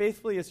to live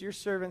faithfully as your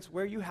servants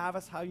where you have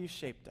us, how you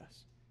shaped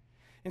us.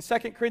 In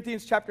 2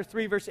 Corinthians chapter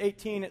 3, verse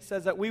 18, it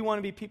says that we want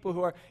to be people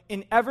who are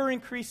in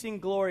ever-increasing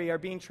glory, are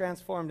being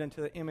transformed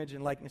into the image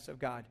and likeness of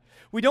God.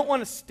 We don't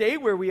want to stay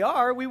where we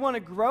are. We want to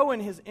grow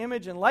in his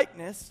image and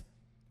likeness,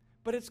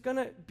 but it's going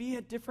to be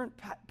at different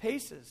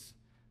paces.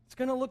 It's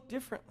going to look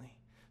differently.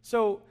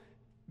 So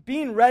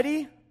being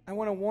ready, I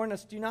want to warn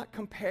us, do not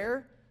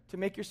compare to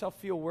make yourself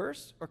feel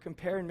worse or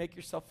compare and make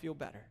yourself feel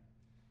better.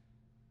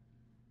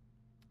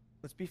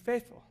 Let's be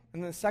faithful.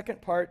 And the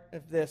second part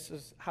of this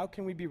is, how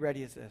can we be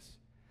ready as this?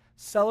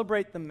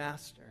 Celebrate the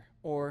master,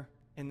 or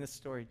in this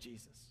story,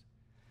 Jesus.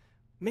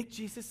 Make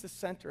Jesus the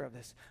center of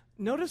this.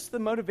 Notice the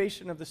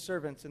motivation of the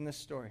servants in this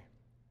story.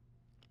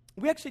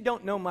 We actually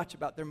don't know much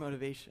about their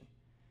motivation,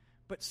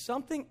 but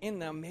something in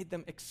them made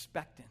them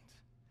expectant.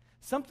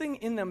 Something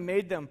in them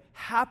made them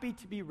happy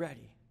to be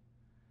ready.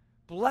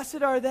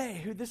 Blessed are they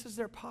who this is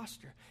their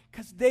posture,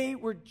 because they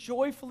were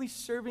joyfully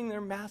serving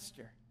their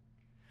master.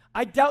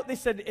 I doubt they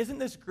said, isn't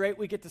this great?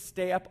 We get to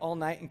stay up all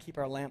night and keep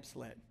our lamps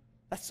lit.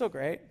 That's so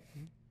great.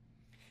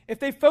 If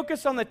they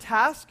focus on the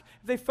task,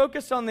 if they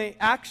focus on the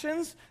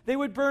actions, they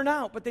would burn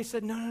out. But they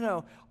said,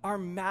 no. Our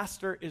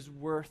master is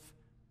worth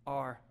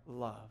our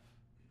love.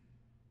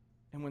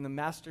 And when the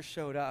master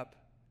showed up,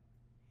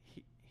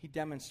 he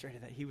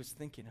demonstrated that he was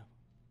thinking of.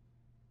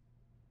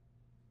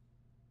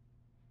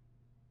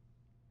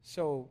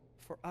 So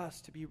for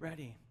us to be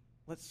ready,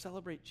 let's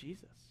celebrate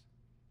Jesus.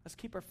 Let's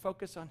keep our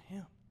focus on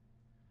him.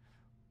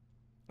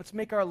 Let's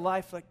make our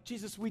life like,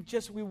 Jesus, we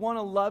want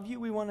to love you.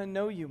 We want to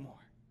know you more.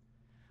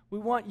 We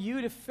want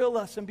you to fill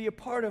us and be a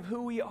part of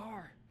who we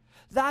are.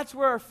 That's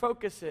where our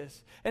focus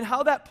is. And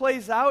how that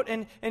plays out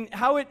and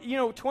how it,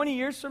 20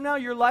 years from now,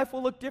 your life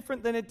will look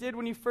different than it did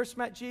when you first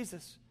met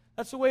Jesus.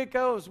 That's the way it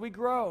goes. We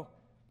grow.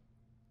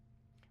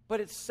 But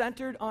it's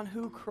centered on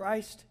who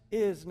Christ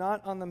is,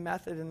 not on the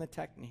method and the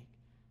technique.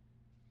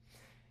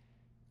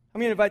 I'm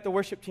going to invite the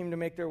worship team to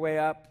make their way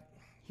up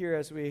here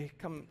as we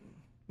come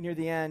near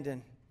the end.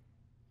 And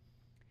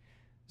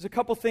there's a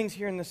couple things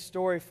here in this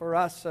story for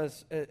us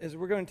as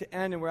we're going to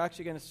end, and we're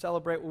actually going to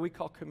celebrate what we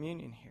call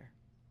communion here,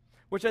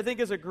 which I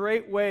think is a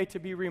great way to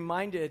be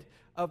reminded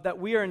of that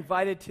we are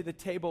invited to the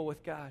table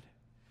with God,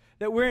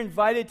 that we're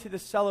invited to the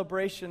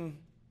celebration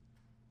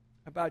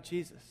about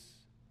Jesus.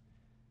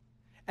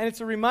 And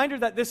it's a reminder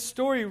that this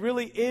story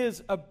really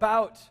is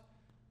about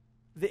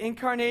the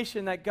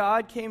incarnation, that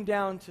God came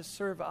down to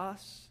serve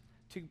us,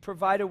 to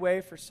provide a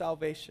way for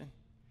salvation.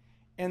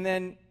 And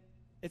then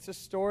It's a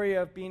story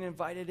of being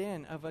invited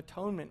in, of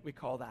atonement, we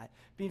call that.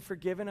 Being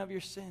forgiven of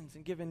your sins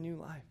and given new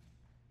life.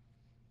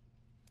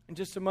 In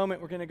just a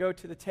moment, we're going to go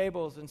to the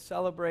tables and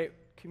celebrate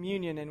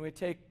communion, and we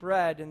take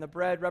bread, and the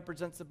bread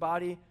represents the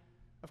body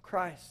of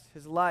Christ,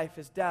 his life,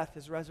 his death,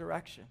 his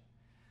resurrection,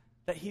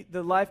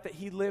 the life that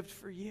he lived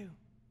for you,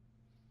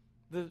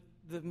 the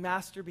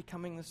master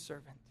becoming the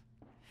servant.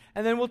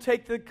 And then we'll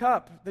take the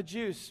cup, the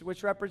juice,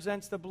 which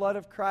represents the blood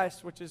of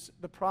Christ, which is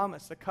the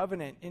promise, the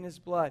covenant in his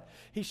blood.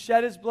 He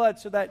shed his blood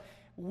so that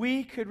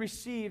we could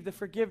receive the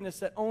forgiveness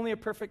that only a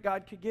perfect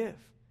God could give.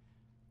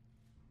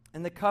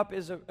 And the cup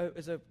is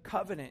a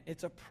covenant.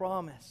 It's a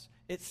promise.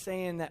 It's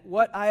saying that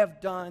what I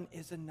have done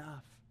is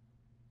enough.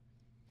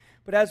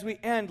 But as we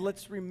end,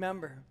 let's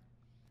remember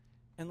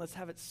and let's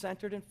have it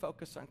centered and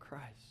focused on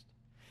Christ.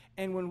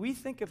 And when we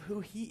think of who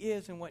he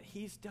is and what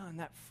he's done,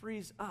 that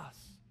frees us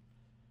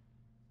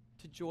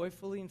to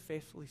joyfully and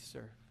faithfully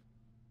serve.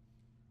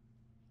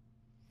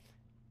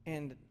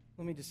 And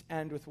let me just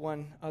end with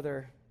one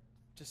other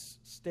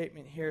just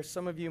statement here.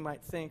 Some of you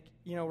might think,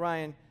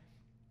 Ryan,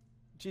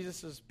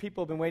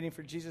 people have been waiting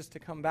for Jesus to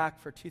come back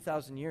for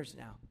 2,000 years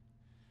now.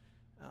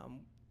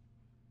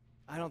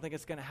 I don't think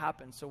it's going to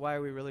happen, so why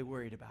are we really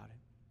worried about it?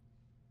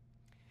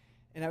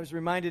 And I was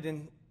reminded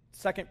in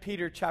 2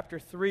 Peter chapter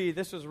 3,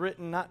 this was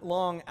written not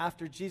long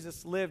after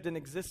Jesus lived and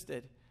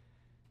existed,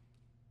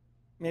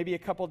 maybe a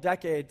couple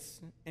decades,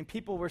 and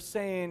people were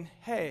saying,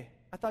 hey,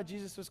 I thought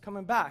Jesus was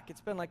coming back.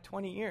 It's been like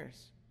 20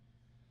 years.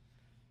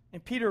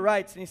 And Peter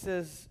writes, and he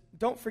says,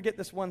 don't forget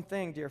this one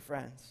thing, dear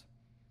friends.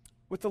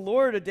 With the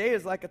Lord, a day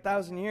is like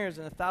 1,000 years,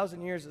 and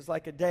 1,000 years is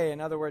like a day.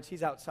 In other words,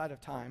 he's outside of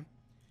time.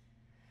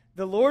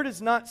 The Lord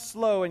is not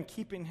slow in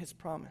keeping his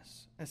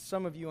promise, as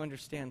some of you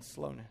understand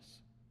slowness.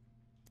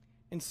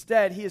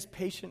 Instead, he is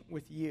patient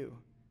with you,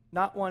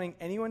 not wanting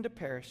anyone to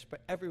perish,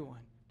 but everyone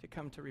to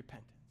come to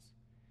repentance.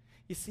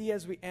 You see,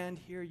 as we end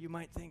here, you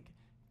might think,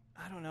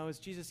 I don't know, is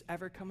Jesus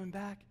ever coming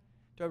back?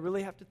 Do I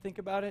really have to think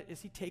about it? Is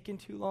he taking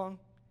too long?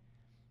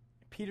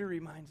 Peter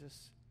reminds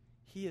us,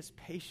 he is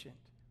patient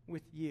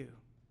with you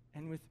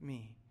and with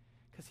me,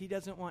 because he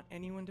doesn't want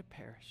anyone to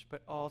perish,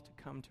 but all to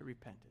come to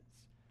repentance.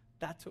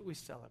 That's what we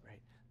celebrate.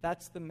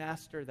 That's the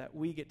master that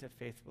we get to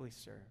faithfully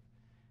serve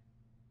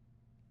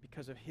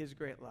because of his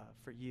great love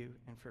for you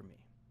and for me.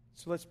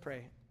 So let's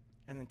pray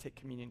and then take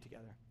communion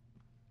together.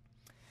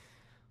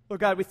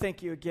 Lord God, we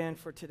thank you again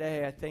for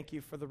today. I thank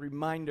you for the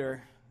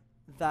reminder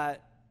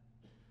that,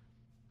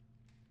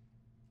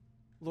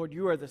 Lord,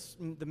 you are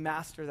the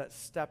master that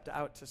stepped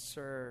out to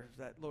serve,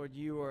 that, Lord,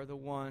 you are the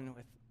one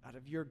out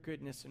of your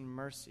goodness and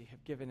mercy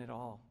have given it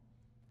all.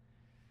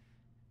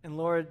 And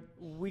Lord,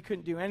 we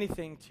couldn't do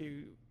anything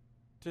to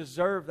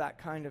deserve that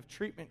kind of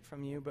treatment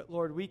from you, but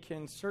Lord, we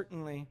can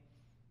certainly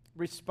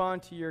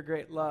respond to your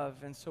great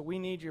love. And so we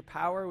need your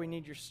power, we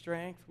need your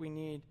strength, we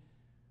need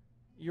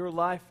your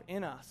life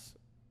in us.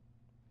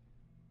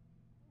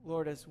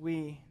 Lord, as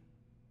we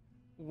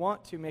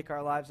want to make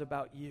our lives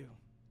about you.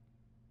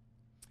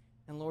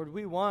 And Lord,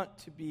 we want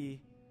to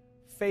be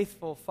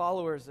faithful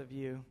followers of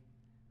you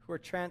who are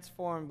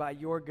transformed by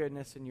your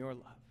goodness and your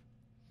love.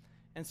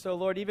 And so,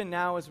 Lord, even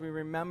now as we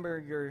remember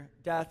your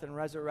death and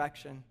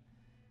resurrection,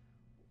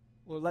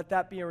 Lord, let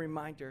that be a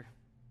reminder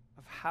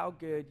of how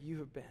good you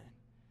have been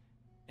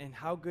and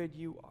how good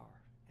you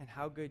are and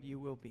how good you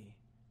will be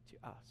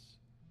to us.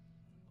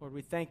 Lord,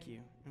 we thank you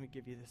and we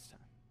give you this time.